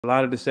a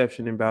lot of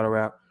deception in battle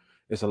rap.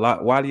 It's a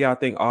lot. Why do y'all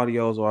think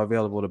audios are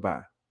available to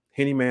buy?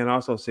 Henny Man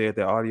also said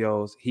that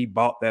audios, he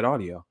bought that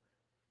audio.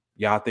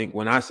 Y'all think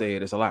when I say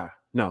it, it's a lie.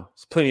 No,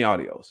 it's plenty of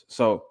audios.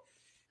 So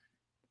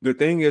the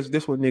thing is,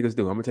 this what niggas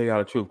do. I'm gonna tell y'all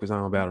the truth because I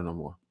don't battle no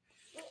more.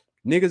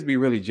 Niggas be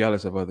really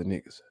jealous of other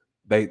niggas.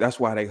 That's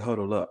why they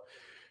huddle up.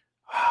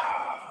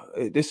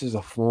 This is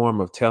a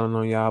form of telling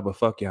on y'all, but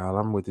fuck y'all.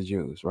 I'm with the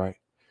Jews, right?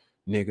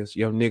 Niggas,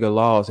 your nigga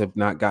laws have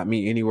not got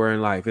me anywhere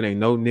in life. It ain't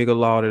no nigga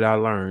law that I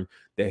learned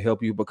that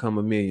help you become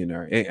a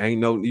millionaire. It ain't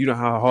no, you know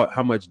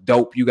how much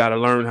dope you gotta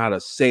learn how to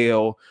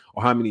sell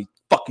or how many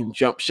fucking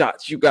jump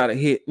shots you gotta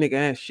hit. Nigga,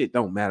 that shit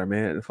don't matter,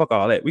 man. Fuck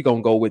all that. We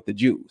gonna go with the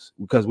Jews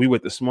because we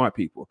with the smart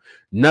people.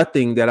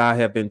 Nothing that I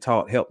have been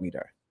taught helped me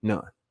there.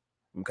 None.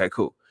 Okay,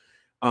 cool.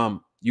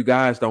 You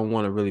guys don't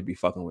want to really be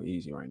fucking with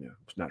Easy right now.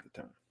 It's not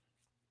the time.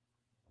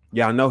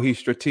 Y'all know he's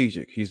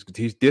strategic. He's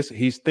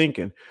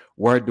thinking,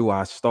 where do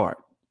I start?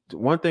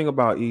 One thing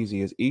about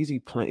Easy is Easy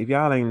plan. If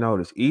y'all ain't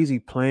noticed, Easy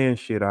plans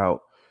shit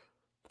out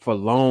for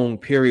long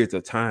periods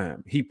of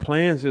time. He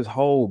plans his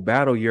whole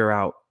battle year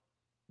out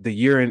the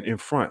year in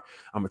front.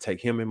 I'm gonna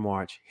take him in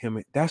March.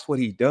 That's what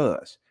he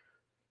does.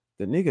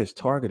 The nigga is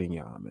targeting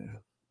y'all, man.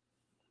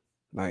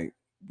 Like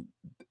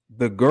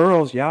the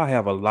girls, y'all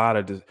have a lot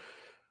of.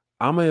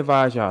 I'm gonna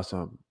advise y'all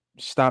something.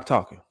 Stop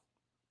talking.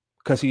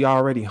 Cause he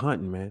already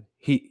hunting, man.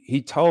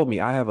 He told me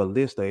I have a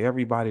list of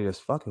everybody that's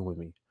fucking with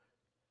me.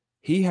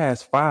 He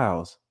has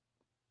files.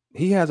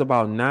 He has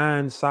about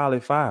 9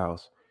 solid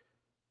files.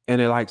 And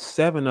they're like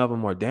 7 of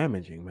them are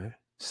damaging, man.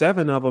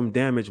 7 of them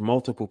damage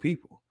multiple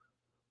people.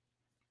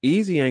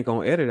 Easy ain't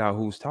gonna edit out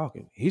who's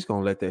talking. He's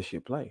gonna let that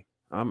shit play.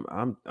 I'm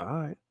all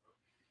right.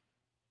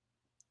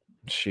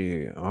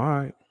 Shit, all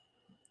right.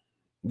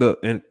 Look,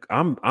 and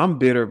I'm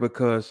bitter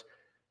because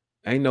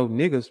ain't no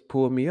niggas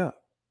pull me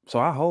up. So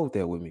I hold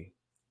that with me.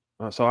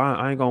 So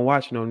I ain't gonna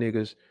watch no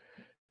niggas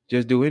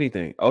just do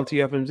anything.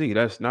 OTFMZ,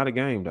 that's not a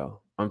game though.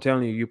 I'm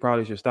telling you, you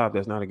probably should stop.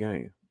 That's not a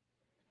game.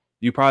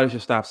 You probably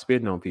should stop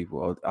spitting on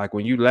people. Like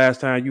when you last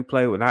time you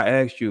played, when I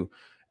asked you,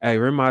 hey,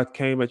 remember I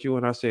came at you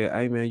and I said,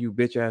 hey man, you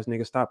bitch ass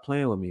nigga, stop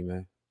playing with me,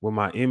 man. With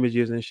my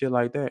images and shit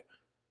like that.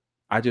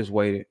 I just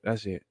waited.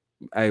 That's it.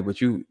 Hey, but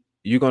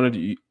you're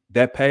gonna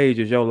that page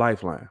is your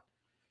lifeline.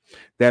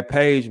 That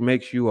page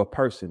makes you a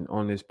person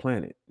on this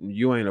planet.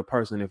 You ain't a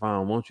person if I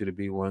don't want you to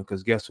be one,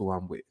 because guess who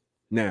I'm with?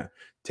 Now,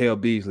 tell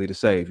Beasley to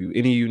save you.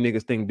 Any of you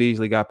niggas think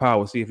Beasley got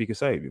power, see if he can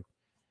save you.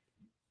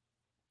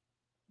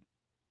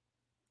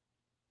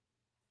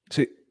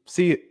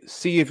 See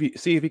if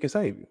he can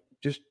save you.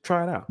 Just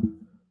try it out.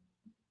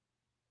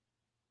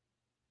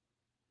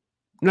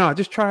 No,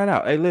 just try it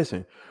out. Hey,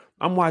 listen,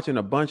 I'm watching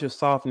a bunch of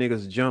soft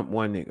niggas jump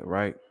one nigga,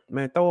 right?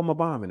 Man, throw him a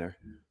bomb in there.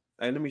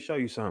 Hey, let me show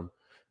you something.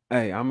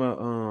 Hey, I'm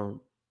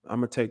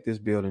gonna take this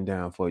building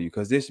down for you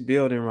because this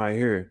building right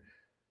here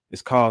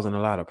is causing a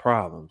lot of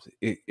problems.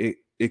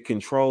 It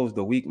controls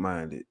the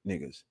weak-minded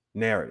niggas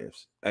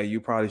narratives. Hey, you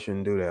probably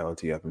shouldn't do that,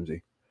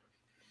 OTFMZ.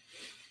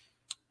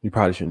 You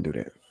probably shouldn't do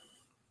that.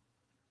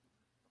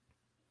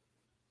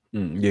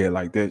 Yeah,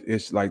 like that.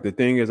 It's like the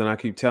thing is, and I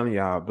keep telling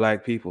y'all,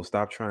 black people,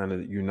 stop trying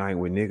to unite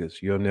with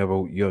niggas. You'll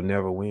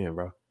never win,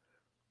 bro.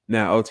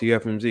 Now,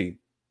 OTFMZ,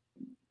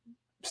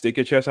 stick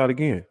your chest out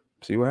again.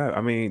 See what happens.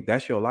 I mean,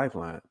 that's your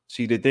lifeline.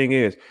 See, the thing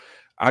is,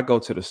 I go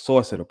to the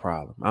source of the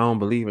problem. I don't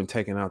believe in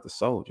taking out the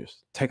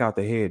soldiers. Take out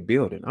the head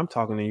building. I'm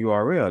talking to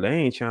URL. They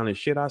ain't challenging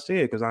shit I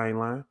said because I ain't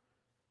lying.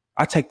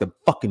 I take the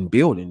fucking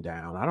building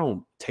down. I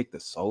don't take the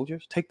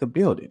soldiers. Take the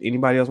building.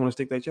 Anybody else want to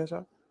stick their chest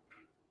out?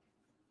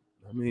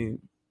 I mean,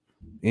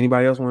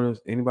 anybody else want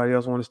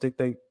to stick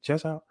their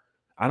chest out?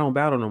 I don't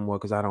battle no more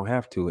because I don't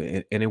have to.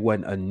 And it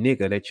wasn't a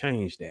nigga that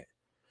changed that.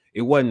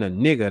 It wasn't a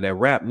nigga, that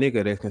rap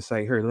nigga that can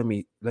say, here, let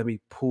me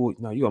pull.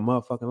 No, you a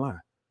motherfucking lie.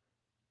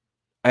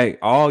 Hey,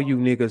 all you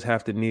niggas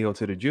have to kneel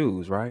to the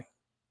Jews, right?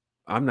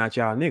 I'm not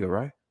y'all nigga,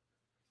 right?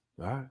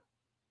 All right.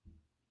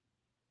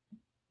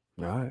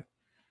 All right.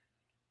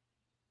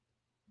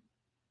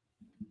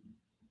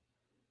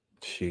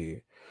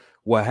 Shit.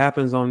 What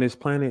happens on this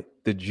planet,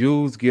 the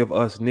Jews give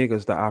us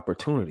niggas the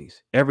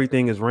opportunities.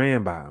 Everything is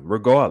ran by them,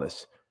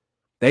 regardless.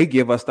 They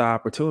give us the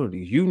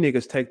opportunities. You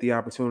niggas take the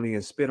opportunity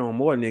and spit on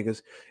more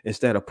niggas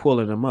instead of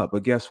pulling them up.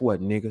 But guess what,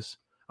 niggas?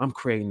 I'm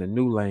creating a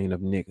new lane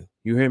of nigga.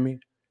 You hear me?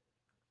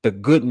 The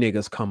good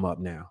niggas come up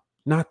now,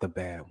 not the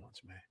bad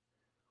ones, man.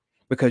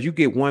 Because you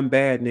get one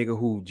bad nigga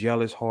who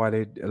jealous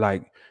hearted,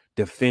 like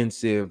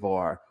defensive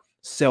or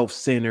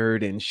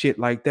self-centered and shit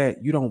like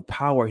that. You don't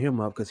power him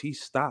up because he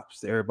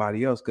stops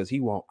everybody else because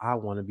I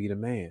want to be the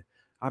man.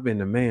 I've been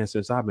the man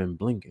since I've been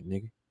blinking,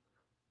 nigga.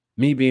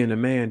 Me being the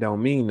man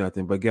don't mean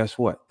nothing, but guess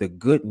what? The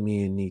good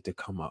men need to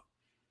come up.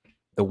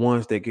 The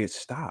ones that get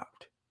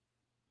stopped.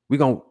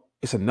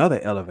 It's another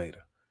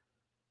elevator.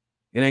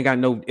 It ain't got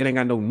no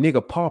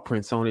nigga paw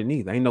prints on it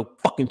neither. Ain't no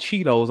fucking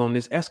Cheetos on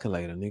this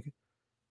escalator, nigga.